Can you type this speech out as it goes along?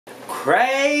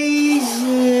crazy.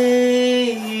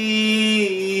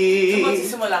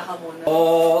 Magsisimula ka muna.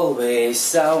 Always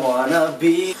I wanna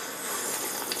be.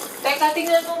 Teka,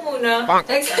 tingnan mo muna.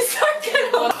 Nag-start ka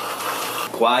na.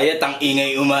 Quiet ang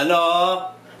ingay umano.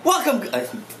 Welcome guys.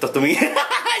 Tutumingin.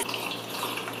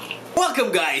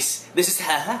 Welcome guys. This is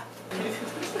Haha.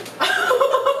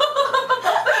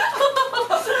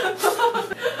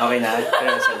 Okay na.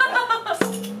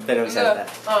 Pero magsalita.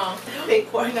 Take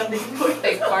 4 na.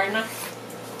 Take 4 na.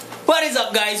 What is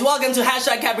up guys? Welcome to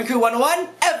Cabin Crew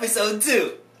 101 Episode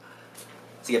 2.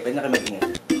 Sige, pwede na kayo mag-ingay.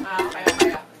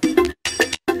 Kaya.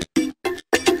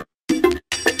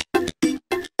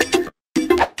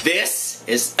 This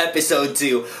is episode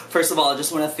 2. First of all, I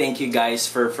just want to thank you guys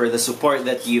for the support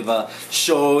that you've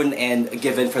shown and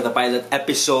given for the pilot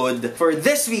episode. For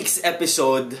this week's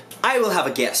episode, I will have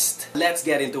a guest. Let's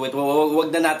get into it.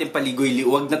 Wag na natin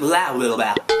paligoy-ligoy.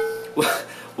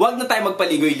 Wag na tayo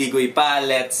magpaligoy-ligoy pa.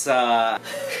 Let's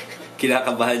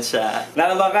kinakabahan siya.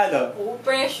 Nakabahan ka, no? Oh,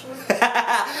 pressure.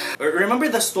 Remember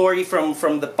the story from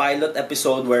the pilot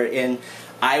episode wherein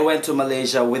I went to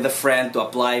Malaysia with a friend to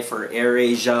apply for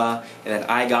AirAsia, and then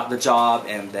I got the job,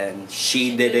 and then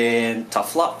she didn't.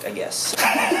 Tough luck, I guess.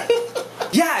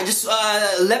 Yeah, just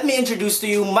let me introduce to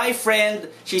you my friend.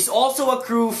 She's also a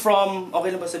crew from,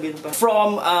 okay na ba sabihin pa?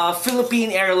 From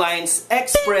Philippine Airlines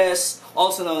Express,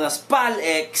 also known as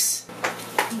PALX.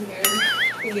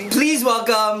 Please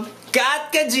welcome Kat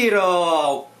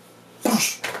Kajiro.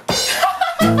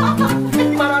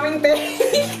 Maraming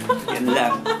Yan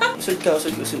lang. So,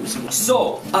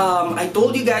 I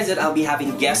told you guys that I'll be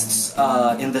having guests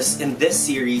in this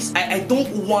series. I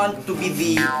don't want to be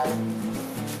the...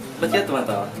 Ba't ka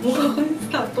tumatawa?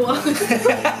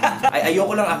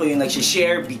 Ayoko lang ako yung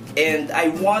nag-share, and I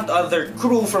want other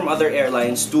crew from other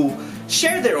airlines to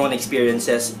share their own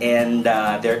experiences and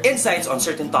their insights on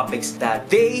certain topics that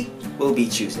they will be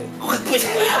choosing.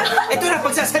 Ito na,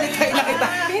 pagsasalitay na kita.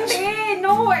 Hindi,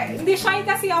 no. Hindi shy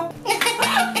kasi ako.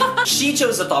 She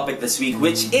chose the topic this week,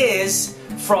 which is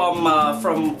from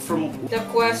the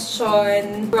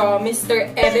question from Mr.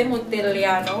 EBE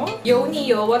Montillano. Yow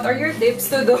Neo, what are your tips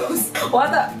to those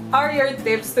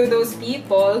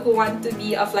people who want to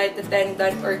be a flight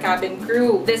attendant or cabin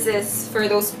crew? This is for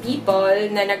those people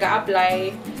na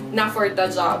nag-a-apply na for the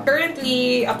job.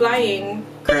 Currently applying.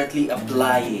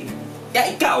 Yeah,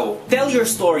 ikaw, tell your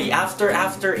story. After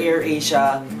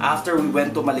AirAsia, after we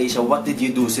went to Malaysia, what did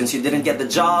you do? Since you didn't get the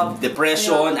job,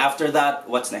 depression, after that,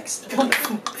 what's next?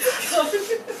 After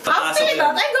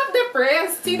that, I got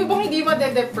depressed. Sino bang hindi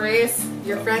ma-depress?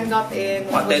 Your friend got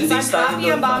in. 10 days I'm happy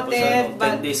about it,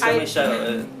 but 10 days kami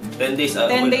siya. 10 days.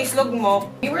 10 days lugmok.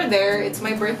 We were there. It's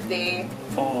my birthday.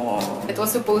 Oh. It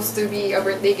was supposed to be a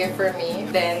birthday gift for me.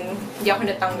 Then, hindi ako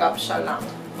natanggap siya lang.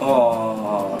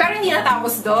 Oh. Pero hindi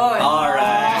natapos doon.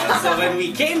 Alright. So when we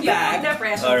came back,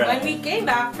 when we came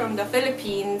back from the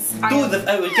Philippines, we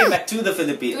came back to the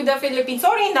Philippines.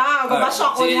 Sorry na, babash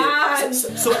ako yan.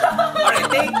 So, alright,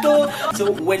 take 2.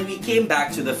 So when we came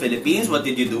back to the Philippines, what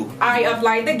did you do? I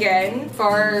applied again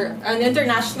for an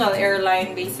international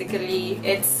airline. Basically,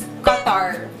 it's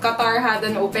Qatar. Qatar had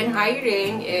an open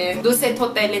hiring in Dusit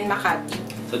Hotel in Makati.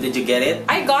 So did you get it?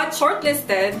 I got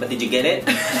shortlisted. But did you get it?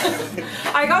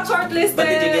 I got shortlisted.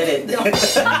 But did you get it? No.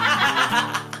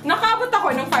 Nakabot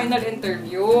ako ng final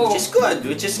interview. Which is good.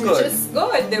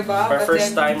 Diba? For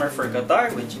first timer for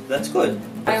Qatar, that's good.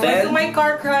 But I went to my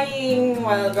car crying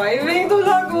while driving to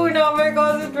Laguna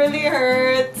because it really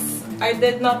hurts. I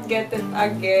did not get it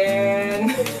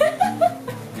again.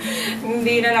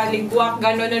 Hindi na naligwak,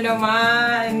 gano'n na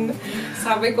naman.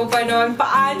 Sabi ko pa noon,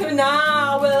 paano na?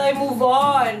 Will I move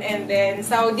on? And then,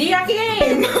 Saudi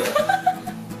came!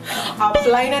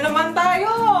 Apply na naman tayo,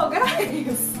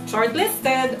 guys!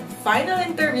 Shortlisted, final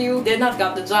interview, did not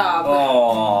got the job.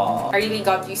 Aww. I really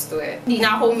got used to it. Hindi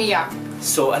na ako umiyak.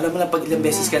 So, alam mo na pag ilang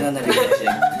beses ka na na-reject.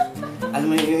 Alam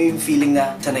mo yung feeling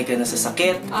na sanay ka na sa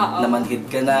sakit,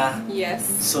 namanhid ka na. Yes.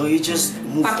 So you just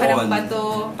move on.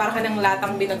 Para ka ng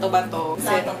latang binato-bato.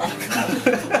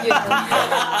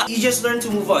 You just learn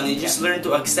to move on. You just learn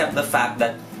to accept the fact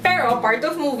that pero part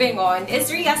of moving on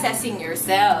is reassessing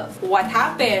yourself. What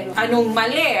happened? Anong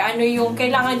mali? Ano yung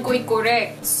kailangan ko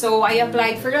i-correct? So I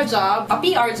applied for a job, a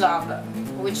PR job,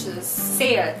 which is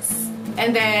sales.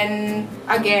 And then,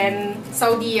 again,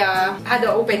 Saudi had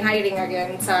an open hiring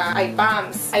again sa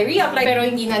IPAMS. I reapplied pero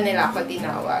hindi na nila ako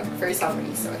tinawag for some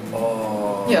reason.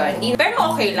 Oh. Yun.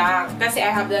 Pero okay lang. Kasi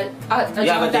I have you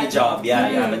have a day job.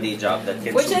 Yeah, you have a day job that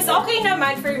can which is okay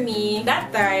naman for me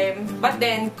that time. But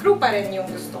then, crew pa rin yung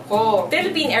gusto ko.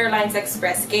 Philippine Airlines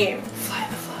Express came. Fly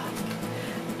the flag.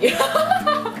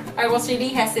 Yeah. I was really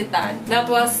hesitant. That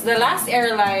was the last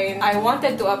airline I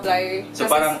wanted to apply. So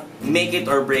parang make it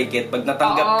or break it. Pag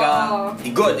natanggap ka,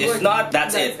 good. If not,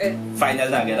 that's it.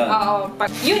 Final na, gano'n. Oo.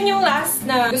 Yun yung last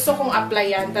na gusto kong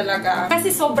applyan talaga.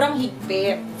 Kasi sobrang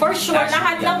higpit. For sure,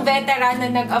 lahat ng veteran na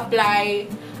nag-apply,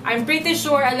 I'm pretty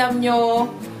sure alam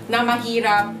nyo na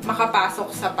mahirap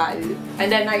makapasok sa PAL. And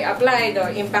then I applied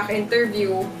the impact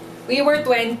interview. We were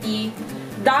 20,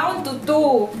 down to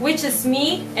 2, which is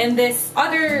me and this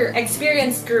other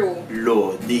experienced crew.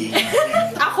 Lodi.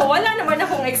 Ako, wala naman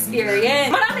akong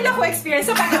experience. Marami lang akong experience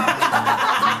sa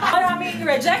maraming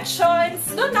rejections.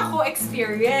 Doon ako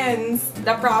experience.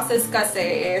 The process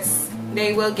kasi is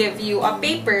they will give you a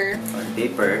paper.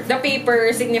 Paper? The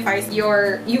paper signifies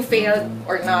you failed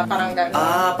or not. Parang gano'n.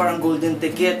 Ah, parang golden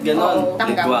ticket, gano'n. Oo,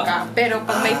 tanggap ka. Pero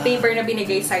pag may paper na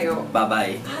binigay sa'yo,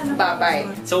 bye-bye.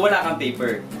 Bye-bye. So wala kang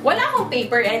paper? Wala akong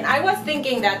paper and I was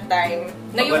thinking that time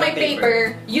na yung may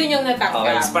paper, yun yung natanggap.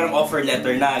 Okay, it's parang offer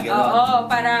letter na, gano'n. Oo,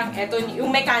 parang eto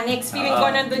yung mechanics. Feeling ko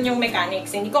nandun yung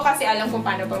mechanics. Hindi ko kasi alam kung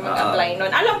paano pa mag-apply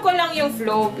nun. Alam ko lang yung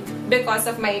flow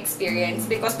because of my experience.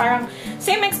 Because parang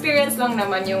same experience lang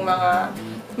naman yung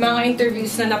mga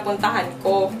interviews na napuntahan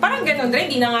ko. Parang ganun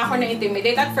rin, hindi na nga ako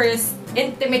na-intimidate. At first,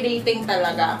 intimidating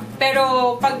talaga.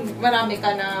 Pero pag marami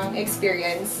ka ng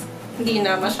experience, hindi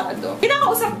na masyado.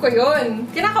 Kinakausap ko yun.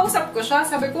 Kinakausap ko siya.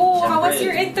 Sabi ko, how was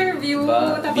your interview?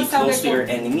 Tapos be close to your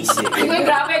enemies eh. Uy,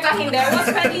 grabe ka, hindi. I was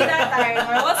friendly that time.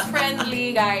 I was friendly,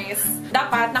 guys.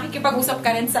 Dapat, nakikipag-usap ka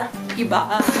rin sa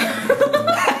iba.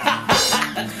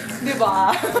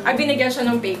 Diba? Ay, binigyan siya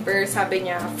ng paper. Sabi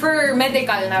niya, for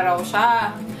medical na raw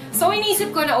siya. So, inisip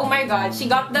ko na, oh my God, she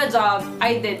got the job.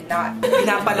 I did not.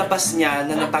 Pinapalapas niya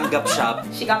na natanggap siya.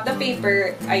 She got the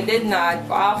paper. I did not.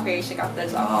 Okay, she got the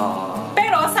job.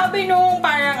 Pero, sabi nung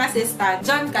parang assistant,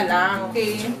 dyan ka lang.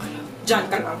 Okay? Dyan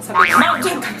ka lang. Sabi ko, ma'am,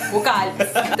 dyan ka lang. Huwag ka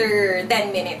alis. After 10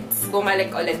 minutes,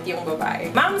 bumalik ulit yung babae.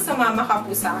 Ma'am, sumama ka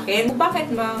po sa akin. Bakit,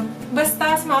 ma'am?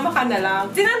 Basta, sumama ka na lang.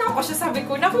 Tinanong ko siya, sabi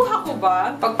ko, nakuha ko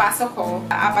ba? Pagpasok ko,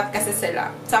 4 kasi sila.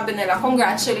 Sabi nila,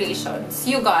 congratulations,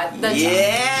 you got the job.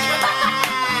 Yeah!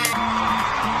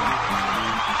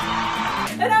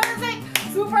 And I was like,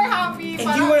 super happy. And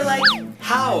you were like,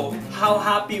 how? How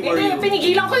happy were you?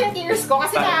 Pinigilan ko yung tears ko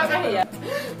kasi nakakahiya.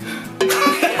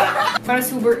 Parang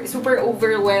super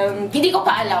overwhelmed. Hindi ko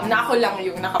pa alam na ako lang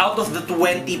yung Out of the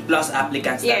 20 plus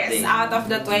applicants that day? Yes, out of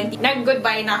the 20.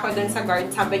 Nag-goodbye na ako dun sa guard.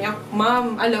 Sabi niya,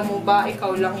 ma'am, alam mo ba,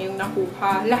 ikaw lang yung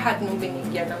nakuha. Lahat nung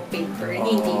binigyan ng paper,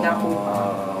 hindi nakuha.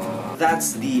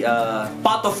 That's the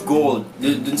pot of gold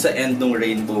dun sa end ng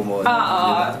rainbow mo.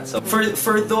 Diba? So,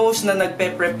 for those na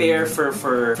nagpe-prepare for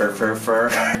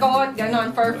Coat, ganon,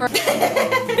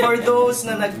 for those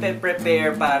na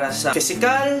nagpe-prepare para sa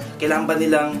physical, kailangan ba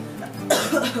nilang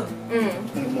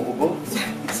umuubo?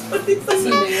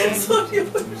 Sino yun? Sorry.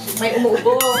 May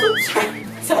umuubo.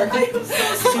 Sorry.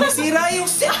 Sumisira yung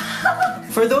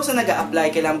For those na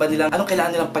nag-a-apply, kailangan ba nilang, anong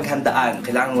kailangan nilang paghandaan?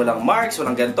 Kailangan walang marks,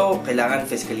 walang ganito, kailangan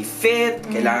physically fit,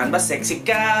 kailangan ba sexy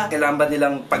ka, kailangan ba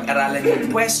nilang pag-aralan yung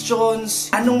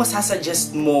questions? Anong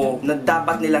masasuggest mo na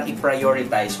dapat nilang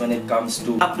i-prioritize when it comes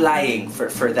to applying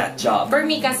for that job? For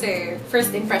me kasi,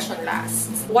 first impression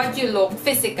lasts. What you look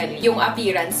physically, yung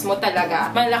appearance mo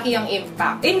talaga, malaki ang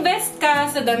impact. Invest ka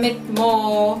sa damit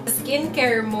mo,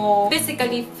 skincare mo,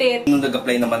 physically fit. Nung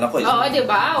nag-apply naman ako Oo,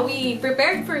 diba? We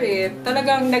prepared for it.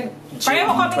 Talagang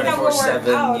pareho kami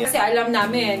nag-workout. Kasi alam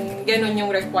namin, ganun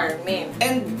yung requirement.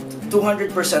 And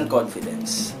 200%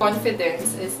 confidence.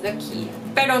 Confidence is the key.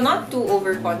 Pero not too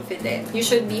overconfident. You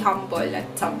should be humble at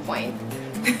some point.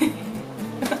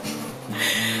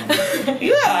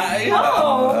 Yeah.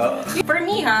 Oh. For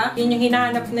me yun yung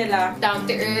hinahanap nila. Down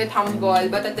to earth, humble,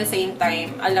 but at the same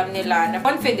time, alam nila na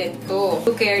confident to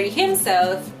carry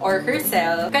himself or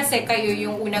herself kasi kayo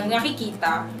yung unang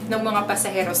nakikita ng mga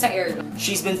pasahero sa airline.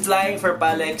 She's been flying for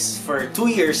Palex for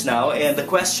 2 years now, and the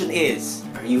question is,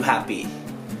 are you happy?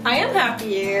 I am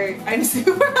happier. I'm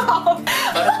super happy.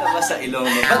 Parang naman sa ilong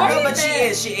mo. But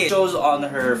she is. Shows on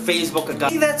her Facebook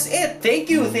account. That's it. Thank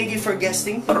you for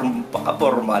guesting.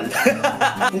 Paka-formal.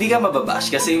 Hindi ka mababash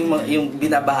kasi yung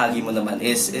binabahagi mo naman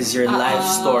is your life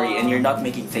story and you're not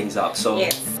making things up. So,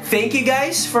 yes. Thank you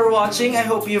guys for watching. I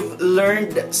hope you've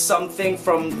learned something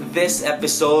from this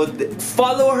episode.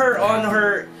 Follow her on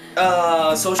her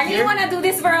social I really wanna do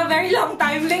this for a very long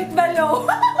time. Link below.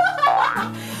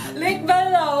 Link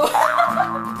below.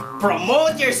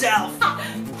 Promote yourself!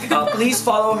 Please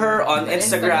follow her on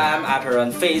Instagram, at her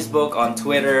on Facebook, on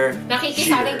Twitter.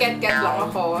 Nakikisaling get-get lang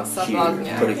ako sa vlog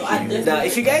niya.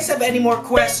 If you guys have any more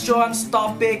questions,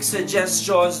 topics,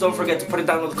 suggestions, don't forget to put it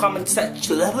down in the comment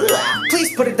section.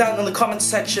 Please put it down in the comment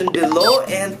section below.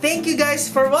 And thank you guys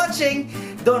for watching.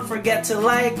 Don't forget to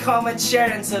like, comment, share,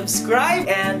 and subscribe.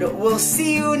 And we'll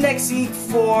see you next week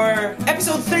for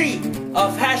episode 3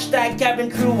 of Cabin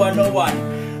Crew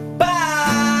 101.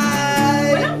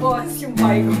 Bye! Walang boss yung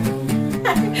bye ko.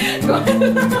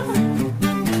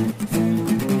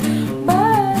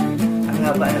 Bye! Ang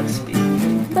haba ng speed.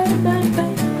 Bye, bye,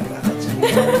 bye.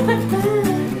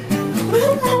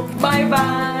 Bye,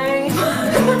 bye!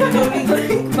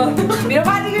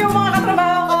 Binabati ko yung mga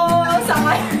katrabaho ko sa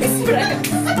my express.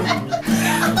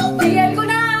 Tingnan ko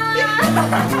na!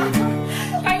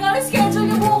 Kaya nga schedule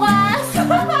niyo bukas!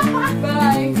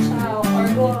 Bye! Ciao! Or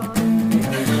go!